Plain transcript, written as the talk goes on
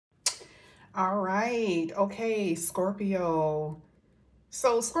All right. Okay, Scorpio.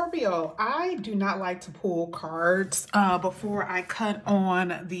 So, Scorpio, I do not like to pull cards before I cut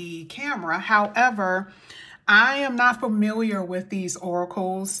on the camera. However, I am not familiar with these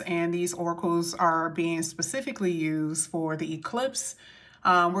oracles, and these oracles are being specifically used for the eclipse.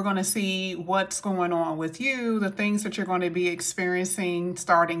 We're going to see what's going on with you, the things that you're going to be experiencing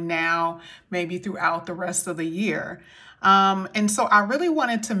starting now, maybe throughout the rest of the year. And so I really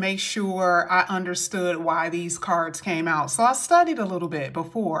wanted to make sure I understood why these cards came out. So I studied a little bit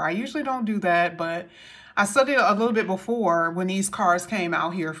before. I usually don't do that, but I studied a little bit before when these cards came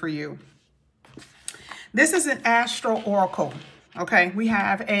out here for you. This is an astral oracle. Okay, we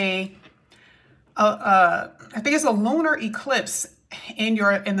have I think it's a lunar eclipse in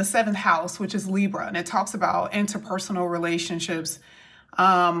the seventh house, which is Libra, and it talks about interpersonal relationships.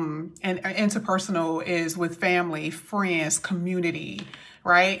 And interpersonal is with family, friends, community,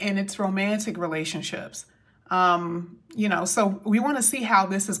 right? And it's romantic relationships. So we want to see how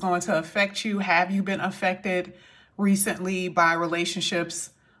this is going to affect you. Have you been affected recently by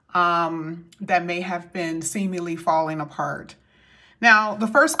relationships that may have been seemingly falling apart? Now, the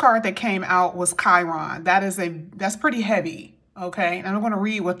first card that came out was Chiron. That's pretty heavy, okay? And I'm going to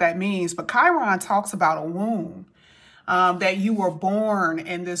read what that means. But Chiron talks about a wound that you were born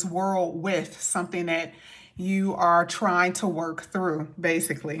in this world with, something that you are trying to work through,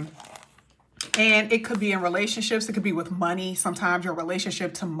 basically. And it could be in relationships. It could be with money. Sometimes your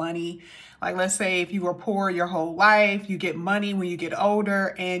relationship to money. Like, let's say if you were poor your whole life, you get money when you get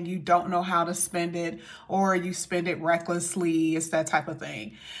older and you don't know how to spend it, or you spend it recklessly. It's that type of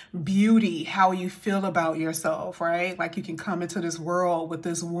thing. Beauty, how you feel about yourself, right? Like you can come into this world with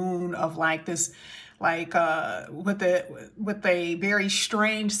this wound of like this, with a very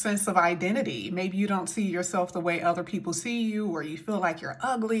strange sense of identity. Maybe you don't see yourself the way other people see you, or you feel like you're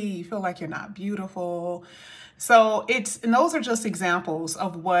ugly, you feel like you're not beautiful. So and those are just examples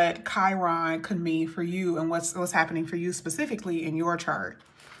of what Chiron could mean for you and what's happening for you specifically in your chart.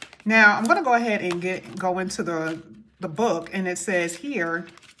 Now I'm going to go ahead and go into the book, and it says here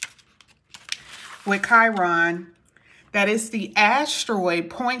with Chiron, that is, the asteroid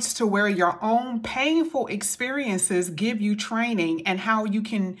points to where your own painful experiences give you training and how you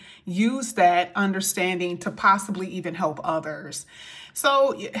can use that understanding to possibly even help others.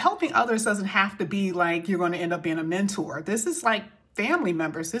 So helping others doesn't have to be like you're going to end up being a mentor. This is like family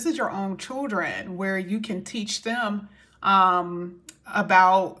members. This is your own children, where you can teach them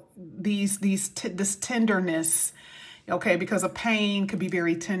about this tenderness, okay, because a pain could be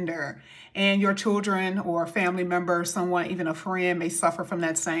very tender. And your children or a family member, someone, even a friend, may suffer from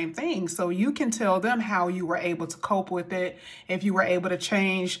that same thing. So you can tell them how you were able to cope with it, if you were able to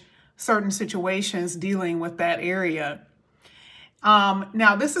change certain situations dealing with that area.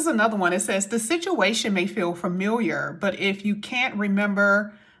 Now, this is another one. It says, the situation may feel familiar, but if you can't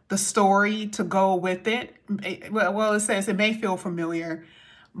remember the story to go with it, it says it may feel familiar,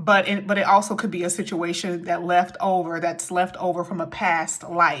 but it also could be a situation that's left over from a past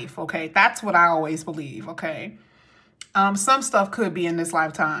life. Okay, that's what I always believe. Okay, some stuff could be in this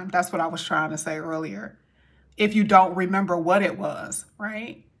lifetime. That's what I was trying to say earlier. If you don't remember what it was,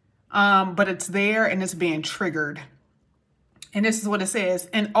 right? But it's there and it's being triggered. And this is what it says: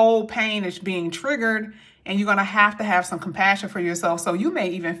 an old pain is being triggered, and you're going to have some compassion for yourself. So you may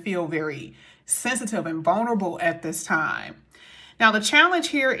even feel very sensitive and vulnerable at this time. Now, the challenge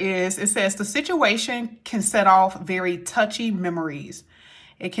here is, it says the situation can set off very touchy memories.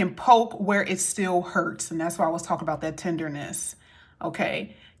 It can poke where it still hurts. And that's why I was talking about that tenderness.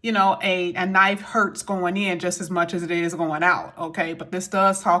 Okay. You know, a knife hurts going in just as much as it is going out. Okay. But this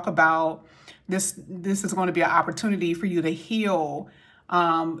does talk about this is going to be an opportunity for you to heal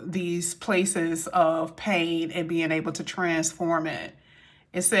these places of pain and being able to transform it.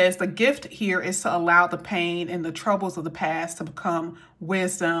 It says the gift here is to allow the pain and the troubles of the past to become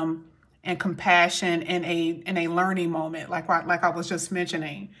wisdom and compassion in a learning moment, like I was just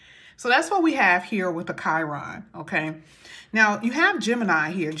mentioning. So that's what we have here with the Chiron, okay? Now, you have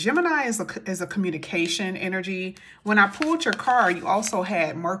Gemini here. Gemini is a communication energy. When I pulled your card, you also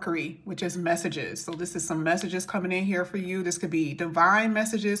had Mercury, which is messages. So this is some messages coming in here for you. This could be divine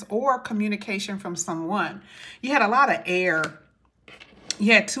messages or communication from someone. You had a lot of air.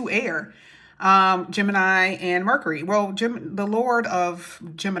 You had two air, Gemini and Mercury. Well, the Lord of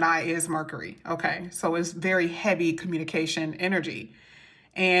Gemini is Mercury. Okay, so it's very heavy communication energy.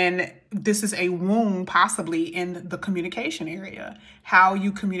 And this is a wound possibly in the communication area. How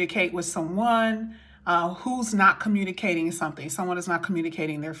you communicate with someone who's not communicating something. Someone is not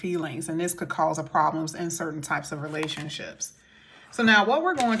communicating their feelings. And this could cause problems in certain types of relationships. So now what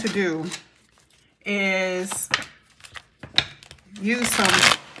we're going to do is use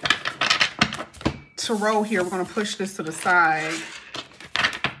some tarot here. We're going to push this to the side.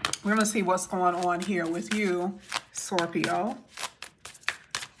 We're going to see what's going on here with you, Scorpio,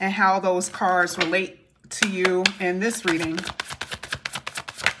 and how those cards relate to you in this reading.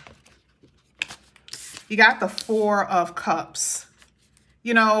 You got the Four of Cups.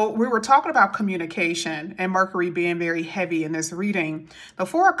 You know, we were talking about communication and Mercury being very heavy in this reading. The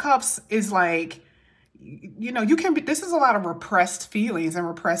Four of Cups is like, you know, you can be, this is a lot of repressed feelings and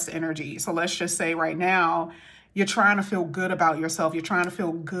repressed energy. So let's just say right now, you're trying to feel good about yourself. You're trying to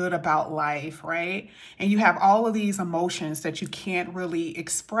feel good about life, right? And you have all of these emotions that you can't really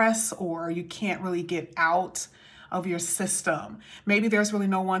express or you can't really get out of your system. Maybe there's really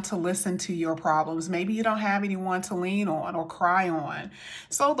no one to listen to your problems. Maybe you don't have anyone to lean on or cry on.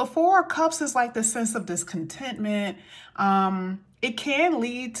 So the Four of Cups is like the sense of discontentment. It can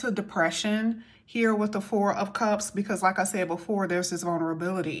lead to depression here with the Four of Cups, because like I said before, there's this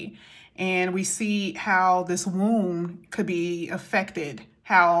vulnerability. And we see how this wound could be affected.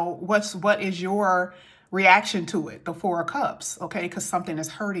 What is your reaction to it? The Four of Cups, okay? Because something is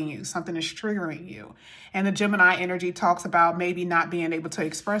hurting you, something is triggering you. And the Gemini energy talks about maybe not being able to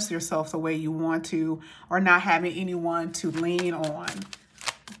express yourself the way you want to, or not having anyone to lean on.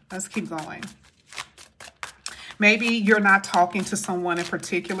 Let's keep going. Maybe you're not talking to someone in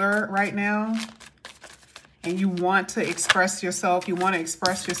particular right now, and you want to express yourself. You want to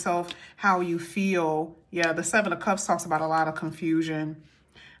express yourself how you feel. Yeah, the Seven of Cups talks about a lot of confusion.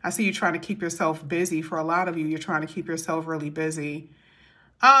 I see you trying to keep yourself busy. For a lot of you, you're trying to keep yourself really busy.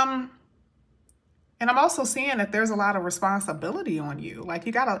 And I'm also seeing that there's a lot of responsibility on you. Like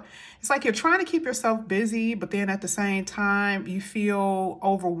it's like you're trying to keep yourself busy, but then at the same time, you feel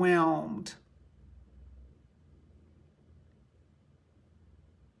overwhelmed.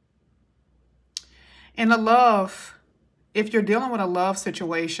 And the love, if you're dealing with a love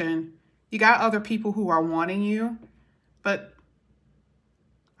situation, you got other people who are wanting you, but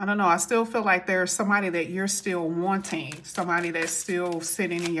I don't know, I still feel like there's somebody that you're still wanting, somebody that's still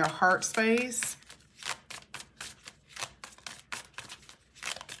sitting in your heart space.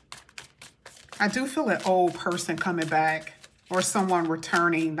 I do feel an old person coming back or someone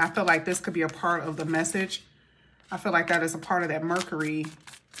returning. I feel like this could be a part of the message. I feel like that is a part of that Mercury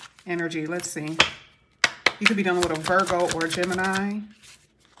energy. Let's see. You could be dealing with a Virgo or a Gemini.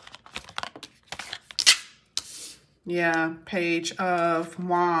 Yeah, Page of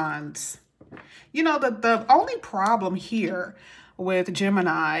Wands. You know, the only problem here with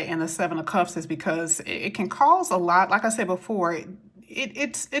Gemini and the Seven of Cups is because it can cause a lot. Like I said before,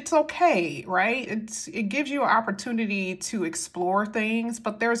 it's okay, right? It gives you an opportunity to explore things,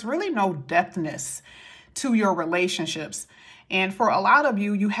 but there's really no depthness to your relationships. And for a lot of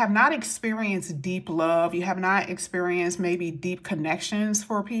you, you have not experienced deep love. You have not experienced maybe deep connections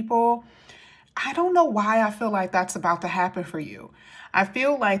for people. I don't know why I feel like that's about to happen for you. I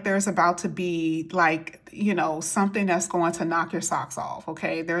feel like there's about to be like, you know, something that's going to knock your socks off,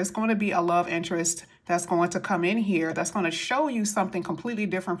 okay? There's going to be a love interest that's going to come in here that's going to show you something completely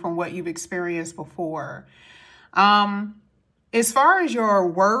different from what you've experienced before. As far as your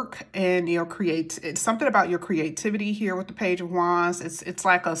work and your it's something about your creativity here with the Page of Wands. It's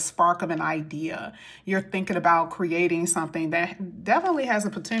like a spark of an idea. You're thinking about creating something that definitely has a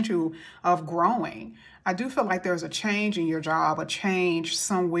potential of growing. I do feel like there's a change in your job, a change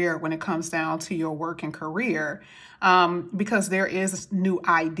somewhere when it comes down to your work and career, because there is new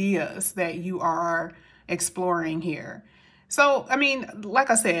ideas that you are exploring here. So, I mean, like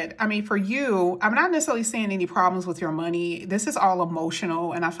I said, I mean, for you, I'm not necessarily seeing any problems with your money. This is all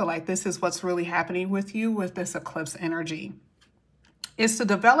emotional. And I feel like this is what's really happening with you with this eclipse energy. Is to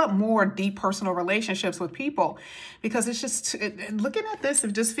develop more deep personal relationships with people, because it's just, looking at this,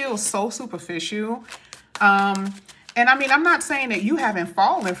 it just feels so superficial. And I mean, I'm not saying that you haven't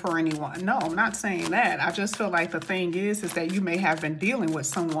fallen for anyone. No, I'm not saying that. I just feel like the thing is that you may have been dealing with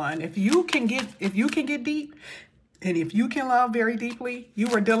someone. If you can get deep, and if you can love very deeply,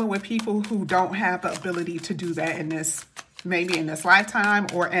 you are dealing with people who don't have the ability to do that in this, maybe in this lifetime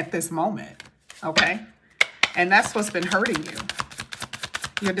or at this moment, okay? And that's what's been hurting you.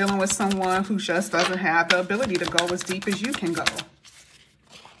 You're dealing with someone who just doesn't have the ability to go as deep as you can go.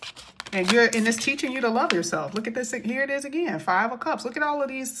 And it's teaching you to love yourself. Look at this. Here it is again, Five of Cups. Look at all of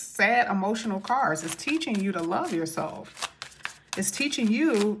these sad emotional cards. It's teaching you to love yourself. It's teaching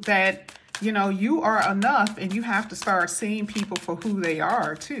you that, you know, you are enough, and you have to start seeing people for who they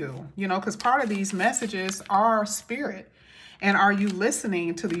are too, you know, because part of these messages are spirit. And are you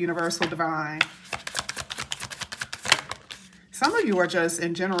listening to the universal divine? some of you are just,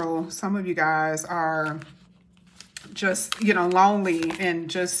 in general, some of you guys are just, you know, lonely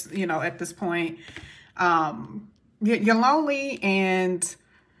and just, you know, at this point, you're lonely and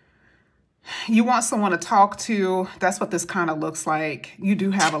you want someone to talk to. That's what this kind of looks like. You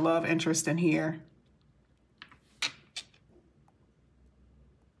do have a love interest in here.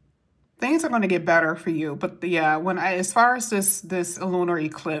 Things are going to get better for you. But yeah, as far as this lunar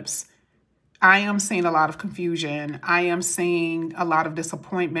eclipse, I am seeing a lot of confusion. I am seeing a lot of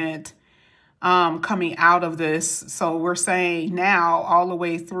disappointment coming out of this. So we're saying now all the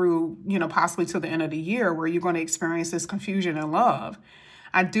way through, you know, possibly to the end of the year where you're going to experience this confusion in love.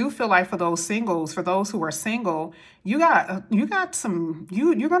 I do feel like for those singles, for those who are single, you're going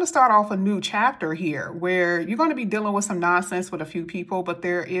to start off a new chapter here where you're going to be dealing with some nonsense with a few people, but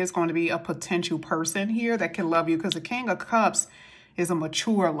there is going to be a potential person here that can love you, because the King of Cups is a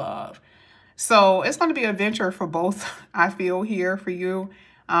mature love. So it's going to be an adventure for both, I feel, here for you,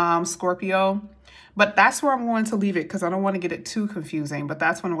 Scorpio. But that's where I'm going to leave it, because I don't want to get it too confusing, but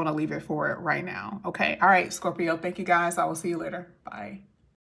that's when I'm going to leave it for it right now. Okay. All right, Scorpio. Thank you guys. I will see you later. Bye.